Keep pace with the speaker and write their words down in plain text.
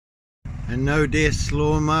And no Diss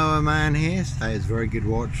lawnmower man here, so it's a very good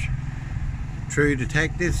watch. True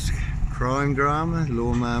detectives, crime drama.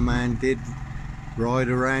 Lawnmower man did ride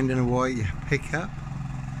around in a white pickup,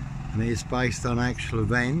 and it's based on actual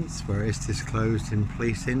events where it's disclosed in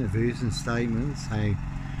police interviews and statements how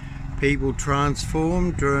people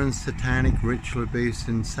transformed during satanic ritual abuse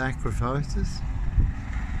and sacrifices.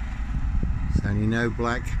 There's only no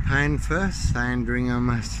Black Panther,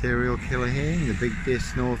 Sandringham serial killer here in the big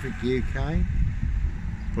Diss Norfolk UK.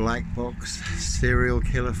 Black box serial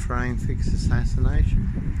killer frame FIX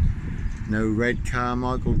Assassination. No Red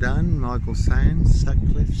Carmichael Dunn, Michael Sands,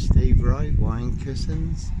 Sutcliffe, Steve Wright, Wayne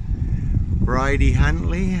Cousins, Brady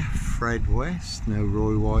Huntley, Fred West. No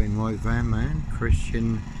Roy White and White Van Man,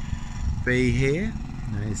 Christian B here.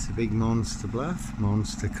 There's the big Monster Bluff,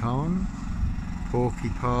 Monster Con. Porky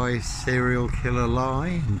Pie serial killer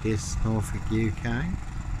lie in Diss Norfolk UK.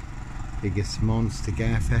 Biggest monster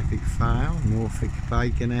gaff epic fail, Norfolk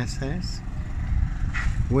Bacon SS.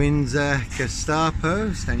 Windsor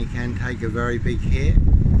Gestapos, and you can take a very big hit.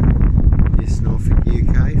 Diss Norfolk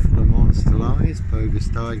UK full of monster lies, bogus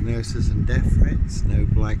diagnoses and death threats. No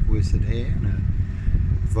Black Wizard here. No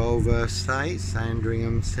Volvo Estate,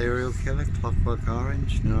 Sandringham serial killer, Clockwork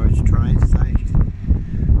Orange, Norwich train station.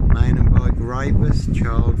 Main and bike rapist,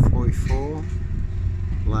 Child 44,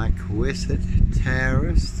 Black Wizard,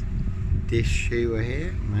 terrorist, Dish shooter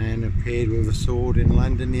here. Man appeared with a sword in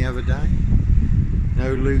London the other day.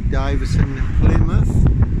 No Luke Davison, Plymouth,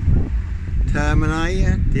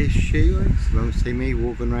 Terminator, Dish shooter. You won't see me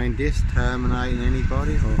walking around Diss terminating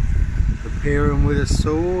anybody or appearing with a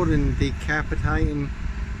sword and decapitating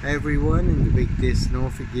everyone in the big Diss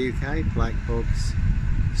Norfolk UK. Black box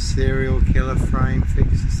serial killer frame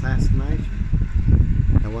FIX Assassination.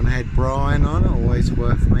 That one had Brian on it, always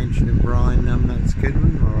worth mentioning Brian Numbnuts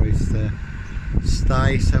Goodman, where I used to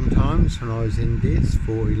stay sometimes when I was in Diss,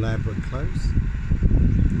 40 Labrador Close.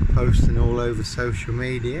 Posting all over social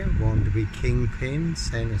media, wanting to be kingpin,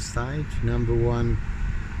 centre stage, #1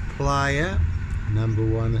 player,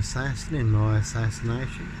 #1 assassin in my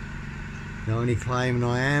assassination. Not only claiming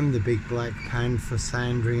I am the big Black Panther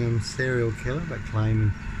Sandringham serial killer, but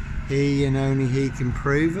claiming he and only he can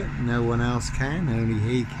prove it, no one else can, only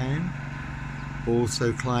he can.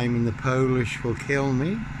 Also claiming the Polish will kill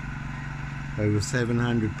me. Over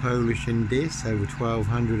 700 Polish in Diss, over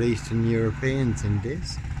 1200 Eastern Europeans in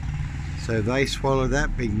Diss. So they swallowed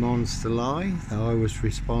that big monster lie that I was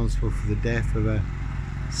responsible for the death of a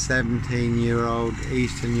 17-year-old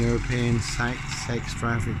Eastern European sex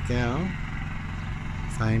trafficked girl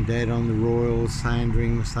found dead on the Royal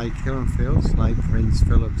Sandringham State Killing Fields, late Prince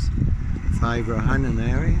Philip's favourite hunting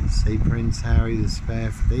area. See Prince Harry the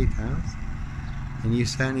Spare for details. And you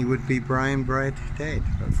certainly would be brain bred dead.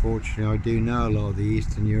 But fortunately I do know a lot of the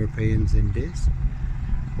Eastern Europeans in Diss.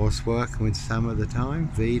 Was working with some at the time,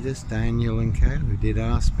 Vidas, Daniel and Co, who did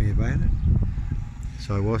ask me about it.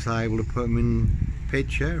 So I was able to put them in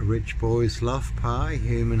picture. Rich Boys Loft Pie,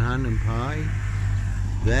 Human Hunting Pie,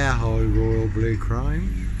 their high royal blue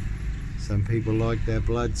crime. Some people like their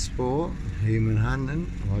blood sport, human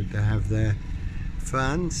hunting, like to have their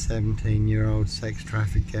fun. 17-year-old sex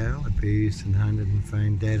trafficked girl abused and hunted and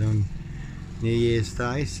found dead on New Year's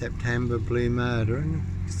Day, September blue murder, and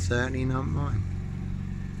certainly not mine.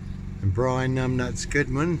 And Brian Numbnuts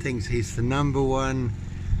Goodman thinks he's the #1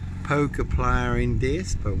 poker player in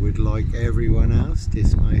Diss, but would like everyone else,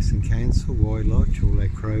 Diss Mason Council, White Lodge, all their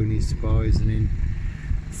cronies, spies and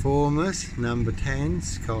informers. #10,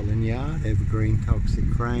 Scotland Yard, Evergreen Toxic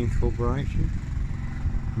Crane Corporation,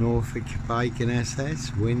 Norfolk Bacon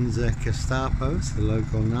SS, Windsor Gestapos, the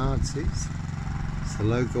local Nazis, it's the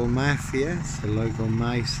local Mafia, it's the local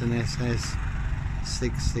Mason SS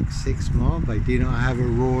 666 mob. They do not have a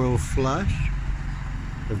royal flush.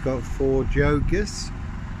 They've got 4 jokers.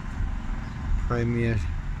 Premier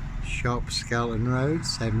Shop, Skelton Road,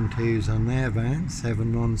 7 2s on their van,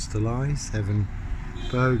 7 monster lies, 7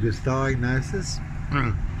 bogus diagnoses.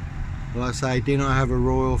 Like I say, do not have a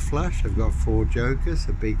royal flush. I've got 4 jokers,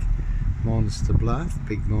 a big monster bluff,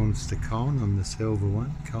 big monster con, I'm the silver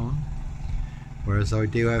one, con. Whereas I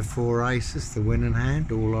do have 4 aces, the winning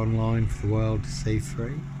hand, all online for the world to see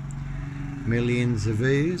free. Millions of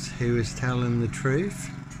views, who is telling the truth?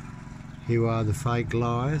 Who are the fake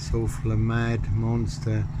liars, all full of mad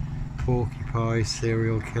monster porcupine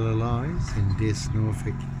serial killer lies in Diss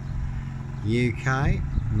Norfolk UK.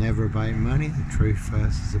 Never about money, the truth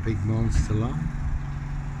first is a big monster lie.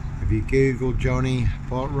 If you Google Johnny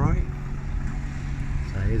Botwright,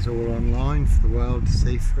 so it's all online for the world to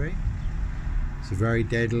see free. It's a very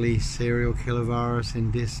deadly serial killer virus in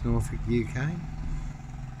Diss Norfolk UK.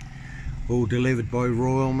 All delivered by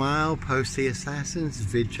Royal Mail, postie assassins,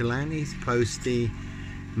 vigilantes, postie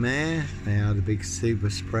mare. They are the big super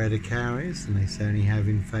spreader carriers, and they certainly have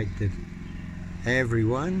infected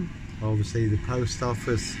everyone. Obviously the post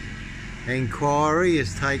office inquiry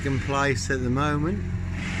has taken place at the moment.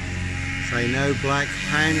 Say no Black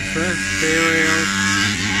Panther serial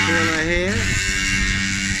killer here.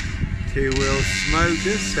 Two-wheel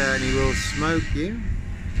smokers certainly will smoke you.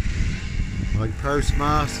 Like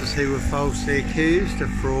postmasters who were falsely accused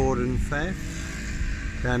of fraud and theft,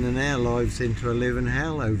 turning their lives into a living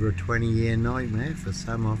hell over a 20-year nightmare for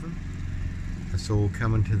some of them. That's all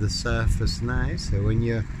coming to the surface now. So when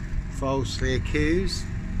you're falsely accused,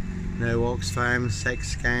 no Oxfam sex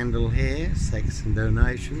scandal here, sex and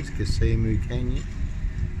donations, Kisumu, Kenya,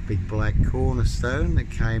 big black cornerstone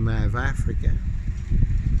that came out of Africa.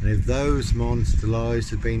 And if those monster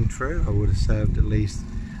lies had been true, I would have served at least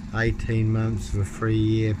 18 months of a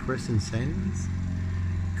 3-year prison sentence,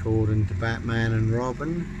 according to Batman and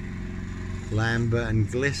Robin, Lambert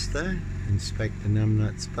and Glister, Inspector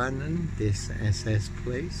Numbnuts Bunton, Diss SS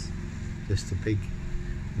Police. Just a big,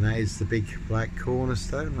 and that is the big black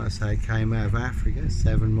cornerstone. Like I say, it came out of Africa.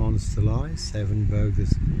 7 monster lies, 7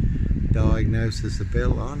 bogus diagnoses are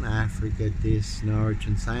built on Africa, Diss, Norwich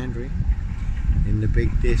and Sandringham. In the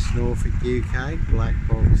big Diss Norfolk UK, black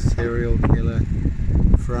box serial killer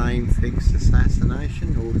frame FIX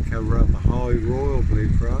assassination, all to cover up a high royal blue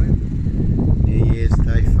crime, New Year's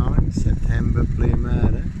Day fine, September blue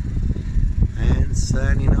murder, and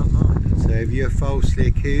certainly not mine. So if you're falsely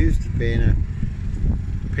accused of being a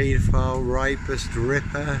paedophile, rapist,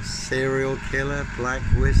 ripper, serial killer, black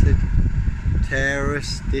wizard,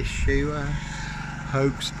 terrorist, dish shooter,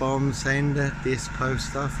 hoax bomb sender, Diss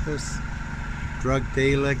post office, drug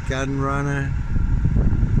dealer, gun runner,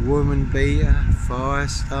 woman beater, fire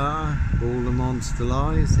star, all the monster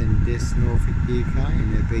lies in Diss Norfolk UK,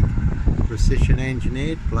 in their big precision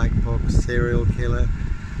engineered black box serial killer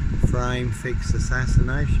frame FIX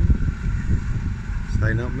assassination.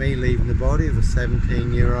 So not me leaving the body of a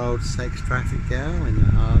 17-year-old sex trafficked girl in the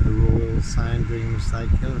heart of the Royal Sandringham State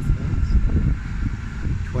Killer Films.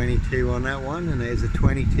 22 on that one, and there's a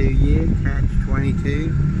 22-year catch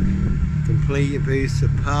 22. Complete abuse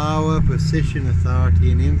of power, position,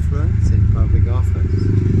 authority and influence in Pubic Office.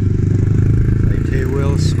 They too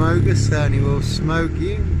will smoker, certainly will smoke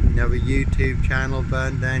you. Another YouTube channel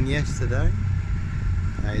burned down yesterday.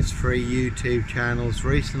 There's 3 YouTube channels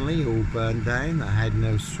recently, all burned down, that had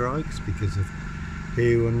no strikes because of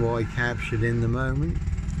who and what captured in the moment.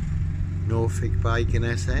 Norfolk Bacon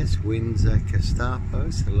SS, Windsor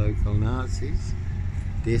Gestapos, the local Nazis.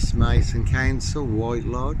 Diss Mason Council, White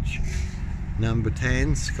Lodge. Number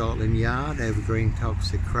 10, Scotland Yard, Evergreen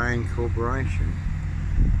Toxic Crown Corporation.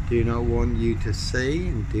 Do not want you to see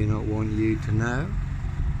and do not want you to know.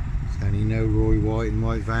 There's only no Roy White and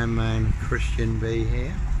White Van Man Christian B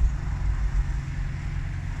here.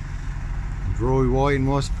 And Roy White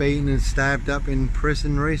was beaten and stabbed up in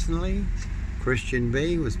prison recently. Christian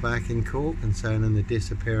B was back in court concerning the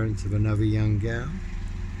disappearance of another young girl.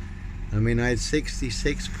 I mean, I had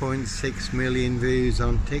 66.6 million views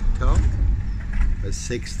on TikTok, but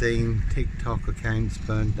 16 TikTok accounts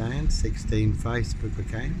burned down, 16 Facebook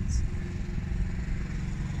accounts,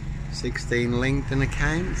 16 LinkedIn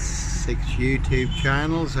accounts, 6 YouTube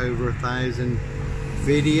channels, over 1,000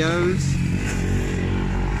 videos,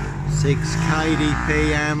 6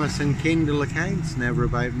 KDP Amazon Kindle accounts, never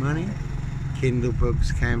about money. Kindle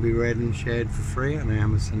books can be read and shared for free on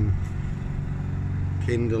Amazon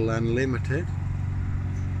Kindle Unlimited.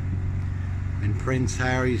 When Prince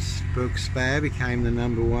Harry's book Spare became the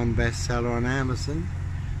 #1 bestseller on Amazon,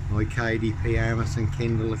 my KDP Amazon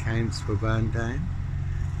Kindle accounts were burned down.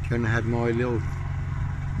 Couldn't have had my little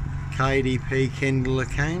KDP Kindle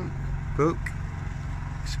account book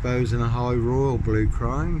exposing a high royal blue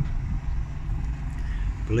crime,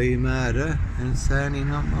 blue murder, and certainly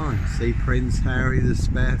not mine. See Prince Harry the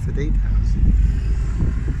Spare for details.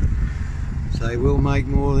 So it will make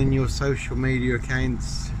more than your social media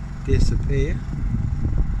accounts disappear.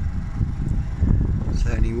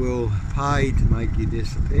 Certainly will pay to make you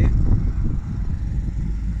disappear.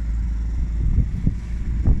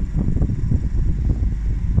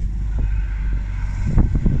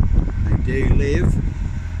 They do live,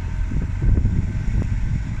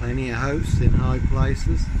 plenty of hosts in high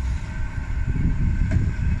places.